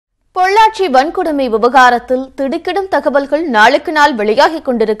பொள்ளாச்சி வன்கொடுமை விவகாரத்தில் திடுக்கிடும் தகவல்கள் நாளுக்கு நாள் வெளியாகிக்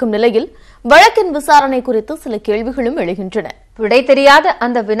கொண்டிருக்கும் நிலையில் வழக்கின் விசாரணை குறித்து சில கேள்விகளும் எழுகின்றன. விடை தெரியாத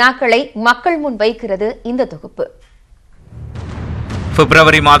அந்த வினாக்களை மக்கள் முன் வைக்கிறது இந்த தொகுப்பு.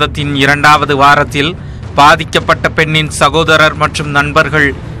 பிப்ரவரி மாதத்தின் 2வது வாரத்தில் பாதிக்கப்பட்ட பெண்ணின் சகோதரர் மற்றும் நண்பர்கள்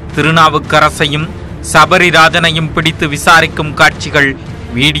திருநாவுக்கரசையும் சபரிராஜனையும் பிடித்து விசாரிக்கும் காட்சிகள்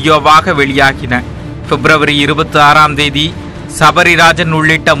வீடியோவாக வெளியாகின. பிப்ரவரி 26ஆம் தேதி சபரிராஜன்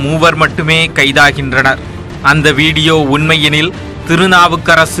உள்ளிட்ட 3 மட்டுமே கைதாகின்றனர். அந்த வீடியோ உண்மையெனில்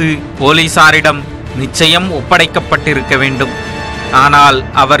திருநாவுக்கரசு போலீசாரிடம் நிச்சயம் ஒப்படைக்கப்பட்டிருக்க வேண்டும். ஆனால்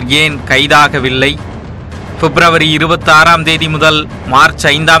அவர் ஏன் கைதாகவில்லை? பிப்ரவரி 26ஆம் தேதி முதல் மார்ச்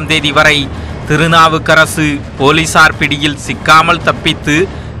 5ஆம் தேதி வரை திருநாவுக்கரசு போலீசார் பிடியில் சிக்காமல் தப்பித்து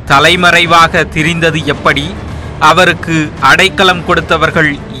தலைமறைவாக திரிந்தது எப்படி? அவருக்கு அடைக்கலம்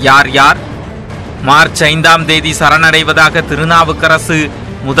கொடுத்தவர்கள் யார் யார்? மார்ச் 5ஆம் தேதி சரணடைவதாக திருநாவுக்கரசு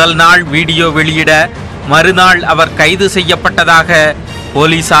முதல் நாள் வீடியோ வெளியிட மறுநாள் அவர் கைது செய்யப்பட்டதாக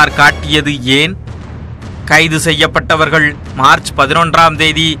போலீசார் காட்டியது ஏன்? கைது செய்யப்பட்டவர்கள் மார்ச் 11ஆம்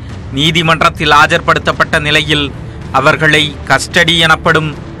தேதி நீதிமன்றத்தில் ஆஜர்படுத்தப்பட்ட நிலையில் அவர்களை கஸ்டடி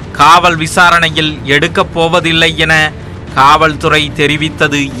எனப்படும் காவல் விசாரணையில் எடுக்கப் போவதில்லை என காவல்துறை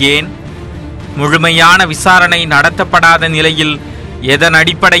தெரிவித்தது ஏன்? முழுமையான விசாரணை நடத்தப்படாத நிலையில் எதன்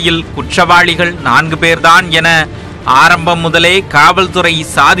அடிப்படையில் குற்றவாளிகள் 4 பேர்தான் என ஆரம்பம் முதலே காவல்துறை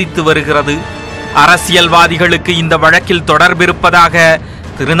சாதித்து வருகிறது. அரசியல்வாதிகளுக்கு இந்த வழக்கில் தொடர்பிருப்பதாக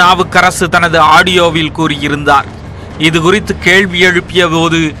திருநாவுக்கரசு தனது ஆடியோவில் கூறியிருந்தார். இது குறித்து கேள்வி எழுப்பிய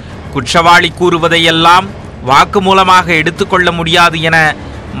போது குற்றவாளி கூறுவதையெல்லாம் வாக்குமூலமாக எடுத்துக்கொள்ள முடியாது என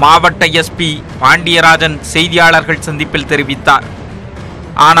மாவட்ட எஸ்பி பாண்டியராஜன் செய்தியாளர்கள் சந்திப்பில் தெரிவித்தார்.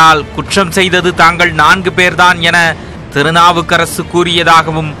 ஆனால் குற்றம் செய்தது தாங்கள் 4 பேர்தான் என திருநாவுக்கரசு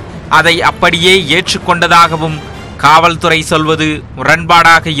கூறியதாகவும் அதை அப்படியே ஏற்றுக்கொண்டதாகவும் காவல்துறை சொல்வது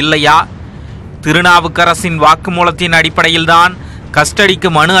முரண்பாடாக இல்லையா? திருநாவுக்கரசின் வாக்குமூலத்தின் அடிப்படையில்தான்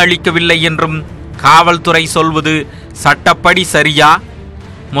கஸ்டடிக்கு மனு அளிக்கவில்லை என்றும் காவல்துறை சொல்வது சட்டப்படி சரியா?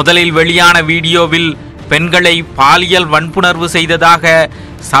 முதலில் வெளியான வீடியோவில் பெண்களை பாலியல் வன்புணர்வு செய்ததாக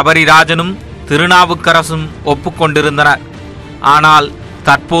சபரிராஜனும் திருநாவுக்கரசும் ஒப்புக்கொண்டிருந்தனர். ஆனால்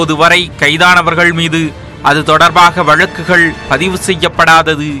தற்போது வரை கைதானவர்கள் மீது அது தொடர்பாக வழக்குகள் பதிவு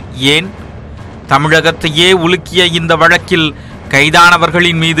செய்யப்படாதது ஏன்? தமிழகத்தையே உலுக்கிய இந்த வழக்கில்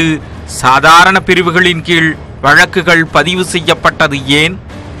கைதானவர்களின் மீது சாதாரண பிரிவுகளின் கீழ் வழக்குகள் பதிவு செய்யப்பட்டது ஏன்?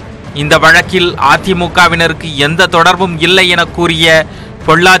 இந்த வழக்கில் அதிமுகவினருக்கு எந்த தொடர்பும் இல்லை என கூறிய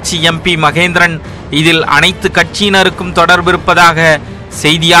பொள்ளாச்சி எம்பி மகேந்திரன் இதில் அனைத்து கட்சியினருக்கும் தொடர்பு இருப்பதாக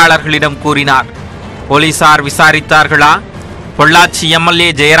செய்தியாளர்களிடம் கூறினார். போலீசார் விசாரித்தார்களா? பொள்ளாச்சி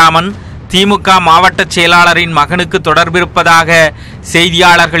எம்எல்ஏ ஜெயராமன் திமுக மாவட்ட செயலாளரின் மகனுக்கு தொடர்பிருப்பதாக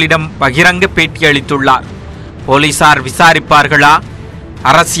செய்தியாளர்களிடம் பகிரங்க பேட்டி அளித்துள்ளார். போலீசார் விசாரிப்பார்களா?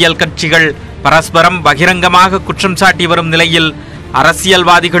 அரசியல் கட்சிகள் பரஸ்பரம் பகிரங்கமாக குற்றம் சாட்டி வரும் நிலையில்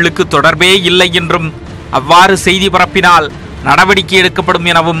அரசியல்வாதிகளுக்கு தொடர்பே இல்லை என்றும் அவ்வாறு செய்தி பரப்பினால் நடவடிக்கை எடுக்கப்படும்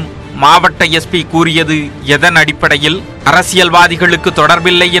எனவும் மாவட்ட எஸ்பி கூறியது எதன் அடிப்படையில்? அரசியல்வாதிகளுக்கு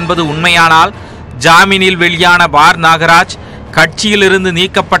தொடர்பில்லை என்பது உண்மையானால் ஜாமீனில் வெளியான பார் நாகராஜ் கட்சியிலிருந்து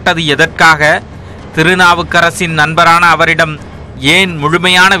நீக்கப்பட்டது எதற்காக? திருநாவுக்கரசின் நண்பரான அவரிடம் ஏன்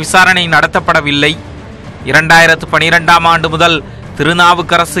முழுமையான விசாரணை நடத்தப்படவில்லை? 2012ஆம் ஆண்டு முதல்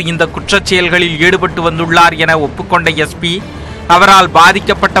திருநாவுக்கரசு இந்த குற்றச் செயல்களில் ஈடுபட்டு வந்துள்ளார் என ஒப்புக்கொண்ட எஸ்பி அவரால்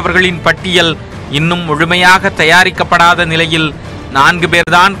பாதிக்கப்பட்டவர்களின் பட்டியல் இன்னும் முழுமையாக தயாரிக்கப்படாத நிலையில் 4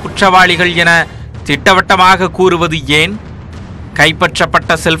 பேர்தான் குற்றவாளிகள் என திட்டவட்டமாக கூறுவது ஏன்?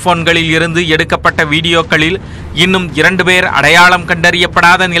 கைப்பற்றப்பட்ட செல்போன்களில் இருந்து எடுக்கப்பட்ட வீடியோக்களில் இன்னும் 2 பேர் அடையாளம்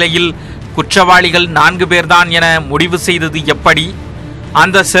கண்டறியப்படாத நிலையில் குற்றவாளிகள் 4 பேர்தான் என முடிவு செய்தது எப்படி?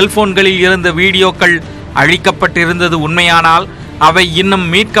 அந்த செல்போன்களில் இருந்த வீடியோக்கள் அழிக்கப்பட்டிருந்தது உண்மையானால், அவை இன்னும்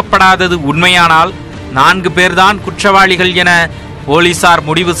மீட்கப்படாதது உண்மையானால் 4 பேர்தான் குற்றவாளிகள் என போலீசார்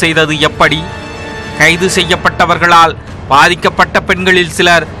முடிவு செய்தது எப்படி? கைது செய்யப்பட்டவர்களால் பாதிக்கப்பட்ட பெண்களில்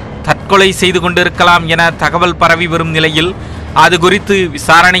சிலர் தற்கொலை செய்து கொண்டிருக்கலாம் என தகவல் பரவி வரும் நிலையில் அது குறித்து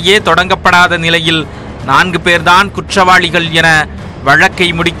விசாரணையே தொடங்கப்படாத நிலையில் 4 பேர்தான் குற்றவாளிகள் என வழக்கை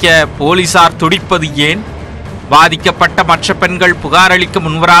முடிக்க போலீசார் துடிப்பது ஏன்? பாதிக்கப்பட்ட மற்ற பெண்கள் புகார் அளிக்க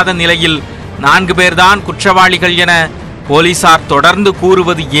முன்வராத நிலையில் 4 பேர்தான் குற்றவாளிகள் என போலீசார் தொடர்ந்து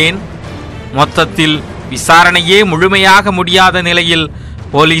கூறுவது ஏன்? மொத்தத்தில் விசாரணையே முழுமையாக முடியாத நிலையில்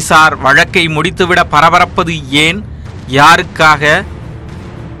போலீசார் வழக்கை முடித்துவிட பரபரப்பது ஏன்? யாருக்காக?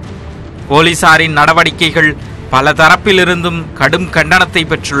 போலீசாரின் நடவடிக்கைகள் பல தரப்பிலிருந்தும் கடும் கண்டனத்தை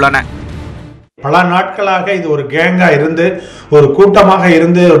பெற்றுள்ளன. பல நாட்களாக இது ஒரு கேங்கா இருந்து ஒரு கூட்டமாக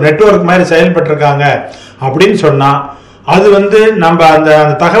இருந்து ஒரு நெட்வொர்க் மாதிரி செயல்பட்டிருக்காங்க அப்படின்னு சொன்னா அது நம்ம அந்த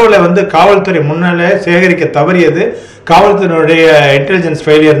தகவலை காவல்துறை முன்னாலே சேகரிக்க தவறியது காவல்துறையினுடைய இன்டெலிஜென்ஸ்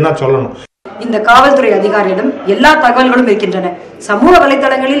ஃபெயிலியர் தான் சொல்லணும். இந்த காவல்துறை அதிகாரியிடம் எல்லா தகவல்களும் இருக்கின்றன. சமூக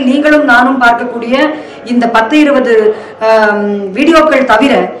வலைதளங்களில் நீங்களும் நானும் பார்க்கக்கூடிய இந்த 10-20 வீடியோக்கள்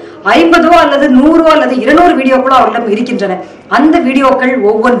தவிர 50 அல்லது 100 அல்லது 200 வீடியோக்களோ அவரிடம் இருக்கின்றன. அந்த வீடியோக்கள்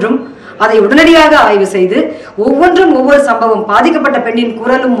ஒவ்வொன்றும் அதை உடனடியாக ஆய்வு செய்து ஒவ்வொன்றும் ஒவ்வொரு சம்பவம் பாதிக்கப்பட்ட பெண்ணின்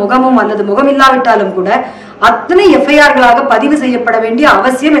குரலும் முகமும் அல்லது முகமில்லாவிட்டாலும் கூட அத்தனை எஃப்ஐஆர்களாக பதிவு செய்யப்பட வேண்டிய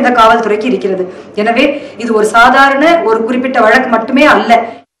அவசியம் இந்த காவல்துறைக்கு இருக்கிறது. எனவே இது ஒரு சாதாரண ஒரு குறிப்பிட்ட வழக்கு மட்டுமே அல்ல.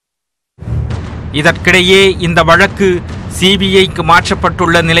 இதற்கிடையே இந்த வழக்கு சிபிஐக்கு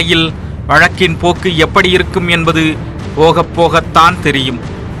மாற்றப்பட்டுள்ள நிலையில் வழக்கின் போக்கு எப்படி இருக்கும் என்பது போக போகத்தான் தெரியும்.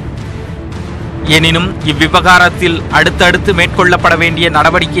 எனினும் இவ்விவகாரத்தில் அடுத்தடுத்து மேற்கொள்ளப்பட வேண்டிய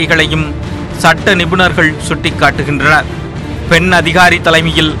நடவடிக்கைகளையும் சட்ட நிபுணர்கள் சுட்டிக்காட்டுகின்றனர். பெண் அதிகாரி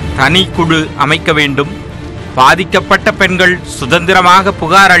தலைமையில் தனி குழு அமைக்க வேண்டும். பாதிக்கப்பட்ட பெண்கள் சுதந்திரமாக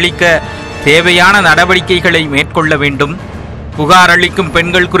புகார் அளிக்க தேவையான நடவடிக்கைகளை மேற்கொள்ள வேண்டும். புகார் அளிக்கும்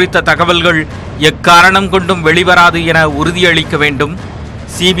பெண்கள் குறித்த தகவல்கள் எக்காரணம் கொண்டும் வெளிவராது என உறுதியளிக்க வேண்டும்.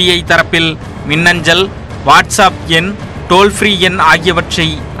 சிபிஐ தரப்பில் மின்னஞ்சல், வாட்ஸ்அப் எண், டோல் ஃப்ரீ எண் ஆகியவற்றை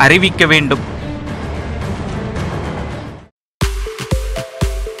அறிவிக்க வேண்டும்.